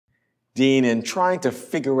Dean, in trying to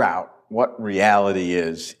figure out what reality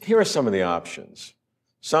is, here are some of the options.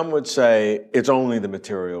 Some would say it's only the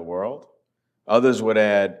material world. Others would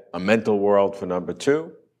add a mental world for number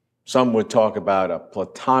two. Some would talk about a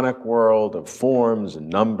Platonic world of forms and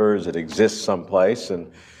numbers that exists someplace,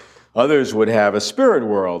 and others would have a spirit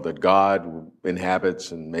world that God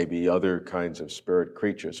inhabits and maybe other kinds of spirit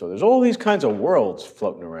creatures. So there's all these kinds of worlds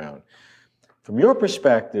floating around. From your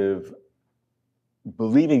perspective,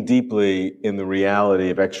 believing deeply in the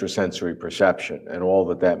reality of extrasensory perception and all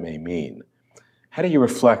that that may mean, how do you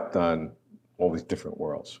reflect on all these different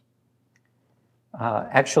worlds?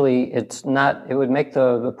 Actually, it's not, it would make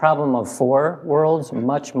the problem of four worlds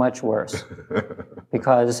much, much worse.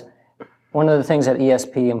 Because one of the things that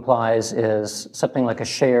ESP implies is something like a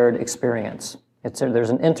shared experience. There's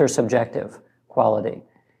an intersubjective quality.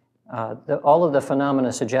 All of the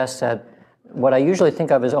phenomena suggest that what I usually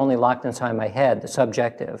think of as only locked inside my head, the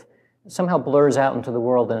subjective, somehow blurs out into the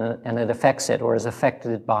world and it affects it or is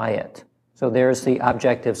affected by it. So there's the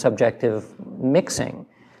objective-subjective mixing.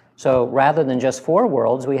 So rather than just four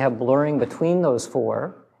worlds, we have blurring between those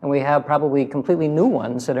four, and we have probably completely new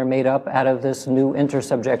ones that are made up out of this new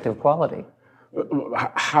intersubjective quality.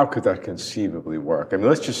 How could that conceivably work? I mean,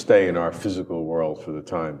 let's just stay in our physical world for the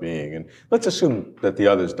time being, and let's assume that the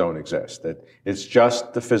others don't exist, that it's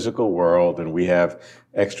just the physical world and we have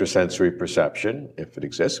extrasensory perception, if it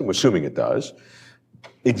exists, and we're assuming it does,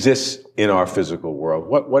 exists in our physical world.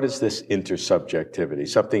 What is this intersubjectivity?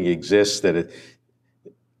 Something exists that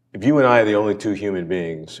if you and I are the only two human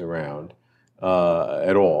beings around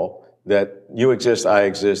at all, that you exist, I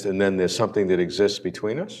exist, and then there's something that exists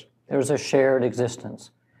between us? There's a shared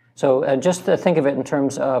existence. So just to think of it in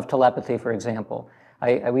terms of telepathy, for example.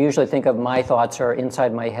 We usually think of my thoughts are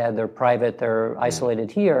inside my head, they're private, they're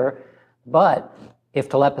isolated here. But if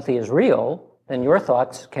telepathy is real, then your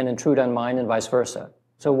thoughts can intrude on mine and vice versa.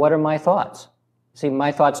 So what are my thoughts? See,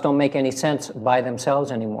 my thoughts don't make any sense by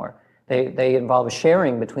themselves anymore. They involve a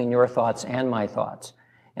sharing between your thoughts and my thoughts.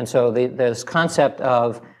 And so this concept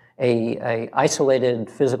of a isolated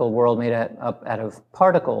physical world made up out of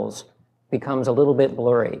particles becomes a little bit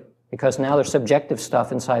blurry, because now there's subjective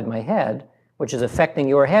stuff inside my head which is affecting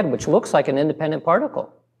your head, which looks like an independent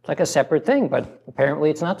particle. It's like a separate thing, but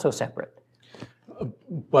apparently it's not so separate.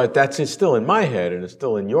 But that's still in my head, and it's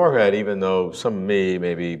still in your head, even though some of me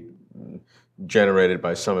may be generated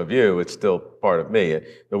by some of you, it's still part of me.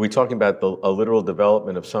 Are we talking about a literal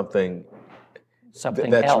development of something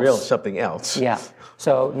that's else. Real, something else? Yeah.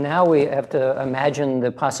 So now we have to imagine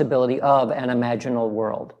the possibility of an imaginal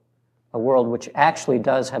world, a world which actually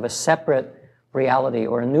does have a separate reality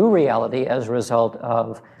or a new reality as a result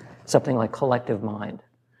of something like collective mind.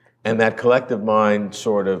 And that collective mind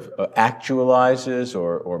sort of actualizes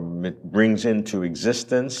or brings into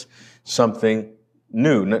existence something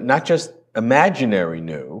new, not just imaginary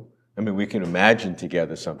new. I mean, we can imagine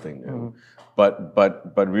together something new,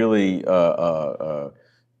 but really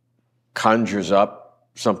conjures up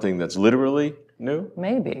something that's literally new?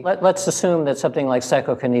 Maybe. Let's assume that something like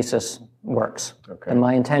psychokinesis works, and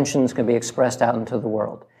my intentions can be expressed out into the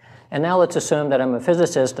world. And now let's assume that I'm a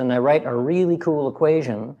physicist and I write a really cool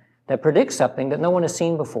equation that predicts something that no one has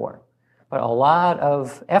seen before. But a lot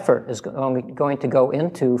of effort is going to go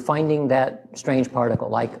into finding that strange particle,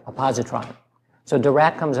 like a positron. So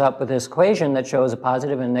Dirac comes up with this equation that shows a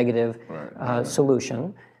positive and negative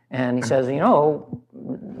solution. And he says,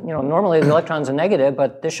 normally the electron's a negative,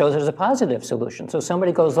 but this shows there's a positive solution. So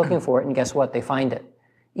somebody goes looking for it, and guess what? They find it.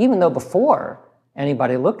 Even though before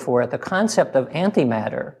anybody looked for it, the concept of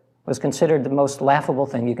antimatter was considered the most laughable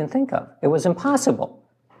thing you can think of. It was impossible.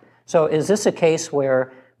 So is this a case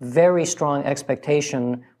where very strong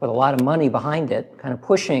expectation with a lot of money behind it, kind of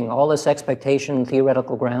pushing all this expectation,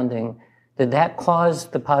 theoretical grounding, did that cause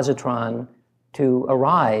the positron to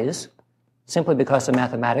arise simply because the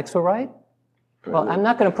mathematics were right? Well, I'm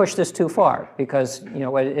not going to push this too far, because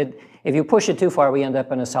if you push it too far, we end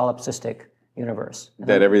up in a solipsistic universe.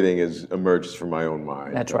 That everything emerges from my own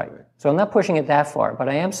mind. That's right. So I'm not pushing it that far, but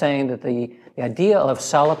I am saying that the idea of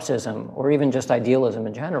solipsism, or even just idealism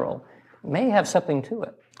in general, may have something to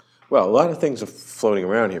it. Well, a lot of things are floating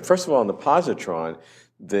around here. First of all, in the positron,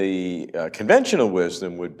 the conventional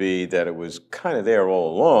wisdom would be that it was kind of there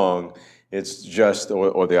all along. It's just,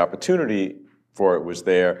 or the opportunity for it was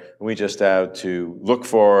there, and we just had to look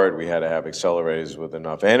for it. We had to have accelerators with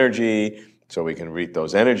enough energy so we can reach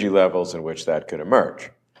those energy levels in which that could emerge.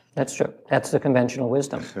 That's true. That's the conventional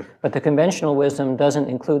wisdom. But the conventional wisdom doesn't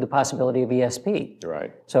include the possibility of ESP.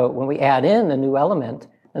 Right. So when we add in the new element,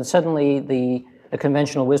 then suddenly the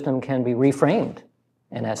conventional wisdom can be reframed,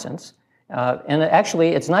 in essence, And actually,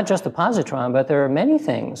 it's not just the positron, but there are many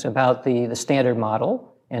things about the standard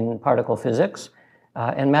model in particle physics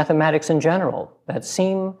and mathematics in general that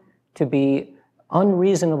seem to be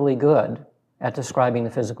unreasonably good at describing the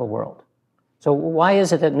physical world. So why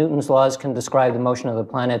is it that Newton's laws can describe the motion of the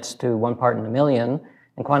planets to 1 part in a million,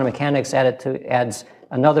 and quantum mechanics adds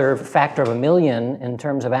another factor of 1,000,000 in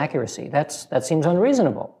terms of accuracy? That seems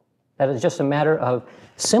unreasonable. That is just a matter of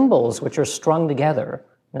symbols which are strung together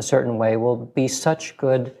in a certain way will be such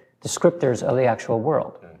good descriptors of the actual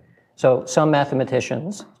world. So some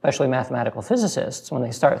mathematicians, especially mathematical physicists, when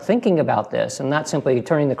they start thinking about this and not simply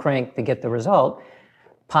turning the crank to get the result,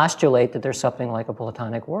 postulate that there's something like a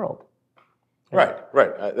Platonic world. Right.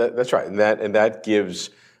 That's right, and that gives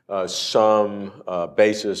some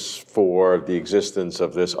basis for the existence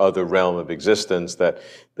of this other realm of existence that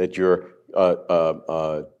you're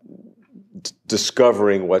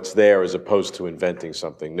discovering what's there as opposed to inventing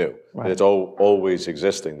something new. Right. And it's always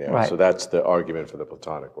existing there. Right. So that's the argument for the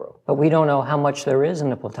Platonic world. But we don't know how much there is in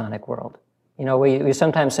the Platonic world. You know, we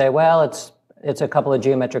sometimes say, well, it's a couple of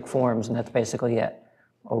geometric forms, and that's basically it.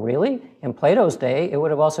 Oh, really? In Plato's day, it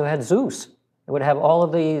would have also had Zeus. It would have all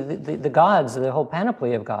of the gods, the whole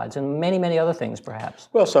panoply of gods, and many, many other things, perhaps.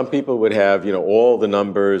 Well, some people would have, all the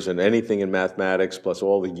numbers and anything in mathematics, plus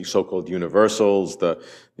all the so-called universals, the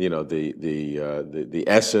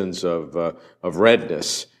essence of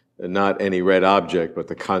redness, not any red object, but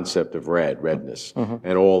the concept of redness,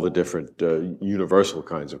 and all the different universal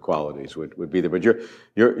kinds of qualities would be there. But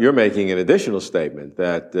you're making an additional statement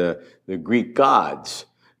that the Greek gods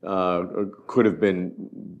could have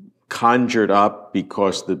been conjured up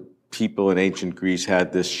because the people in ancient Greece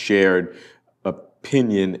had this shared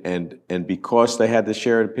opinion, and because they had this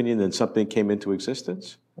shared opinion, then something came into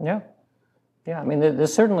existence? Yeah. I mean,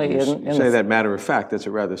 there's certainly... You say that matter of fact, that's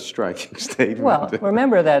a rather striking statement. Well,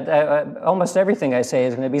 remember that almost everything I say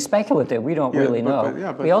is going to be speculative. We don't really know.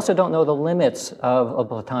 But we also don't know the limits of a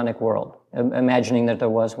Platonic world, imagining that there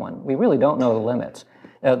was one. We really don't know the limits.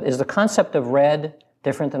 Is the concept of red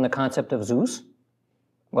different than the concept of Zeus?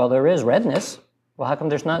 Well, there is redness. Well, how come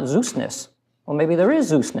there's not Zeusness? Well, maybe there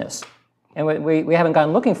is Zeusness. And we haven't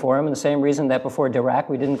gone looking for him, in the same reason that before Dirac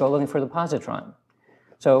we didn't go looking for the positron.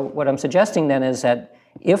 So what I'm suggesting then is that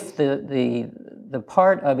if the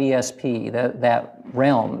part of ESP, that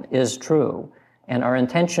realm, is true, and our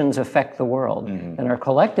intentions affect the world, then our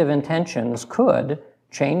collective intentions could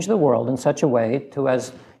change the world in such a way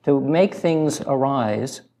to make things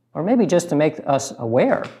arise, or maybe just to make us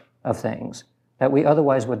aware of things that we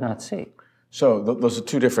otherwise would not see. So those are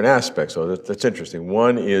two different aspects. So that's interesting.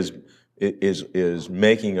 One is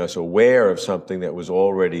making us aware of something that was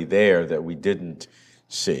already there that we didn't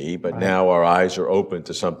see, but now our eyes are open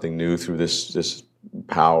to something new through this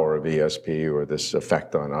power of ESP, or this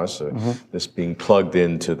effect on us, this being plugged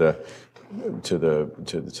into the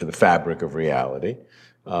fabric of reality.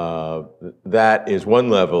 That is one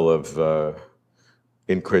level of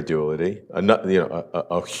incredulity.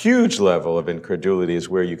 A huge level of incredulity is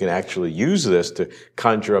where you can actually use this to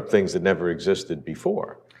conjure up things that never existed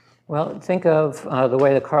before. Well, think of the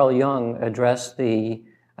way that Carl Jung addressed the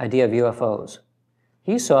idea of UFOs.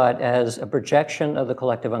 He saw it as a projection of the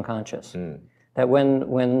collective unconscious. That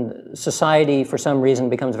when society, for some reason,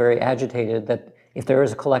 becomes very agitated, that if there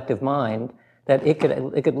is a collective mind, that it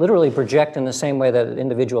could literally project in the same way that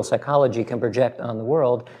individual psychology can project on the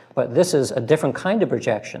world, but this is a different kind of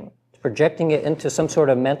projection. It's projecting it into some sort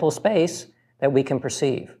of mental space that we can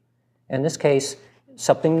perceive. In this case,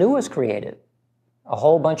 something new was created. A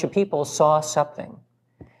whole bunch of people saw something.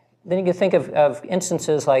 Then you can think of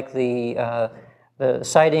instances like the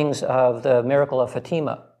sightings of the miracle of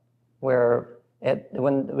Fatima, where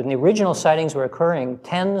when the original sightings were occurring,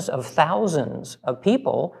 tens of thousands of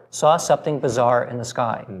people saw something bizarre in the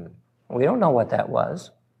sky. We don't know what that was.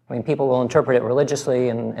 I mean, people will interpret it religiously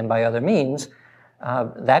and by other means.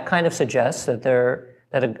 That kind of suggests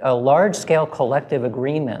that a large-scale collective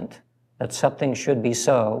agreement that something should be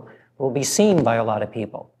so will be seen by a lot of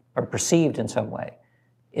people or perceived in some way.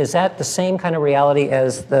 Is that the same kind of reality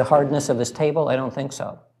as the hardness of this table? I don't think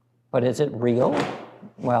so. But is it real?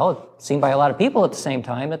 Well, it's seen by a lot of people at the same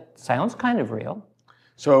time. It sounds kind of real.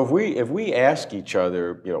 So if we ask each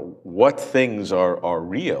other, what things are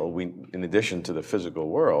real, in addition to the physical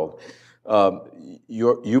world,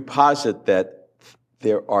 you posit that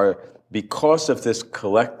there are, because of this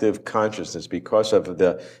collective consciousness, because of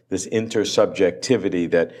this intersubjectivity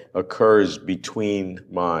that occurs between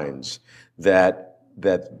minds, that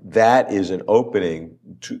is an opening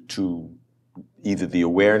to either the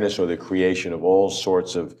awareness or the creation of all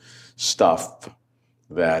sorts of stuff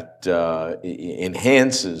that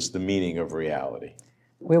enhances the meaning of reality?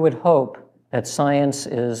 We would hope that science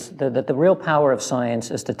is, that the real power of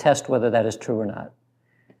science is to test whether that is true or not.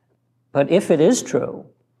 But if it is true,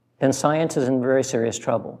 then science is in very serious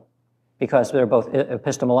trouble, because there are both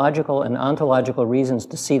epistemological and ontological reasons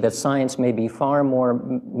to see that science may be far more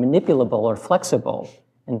manipulable or flexible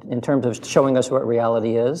in terms of showing us what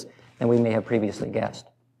reality is than we may have previously guessed.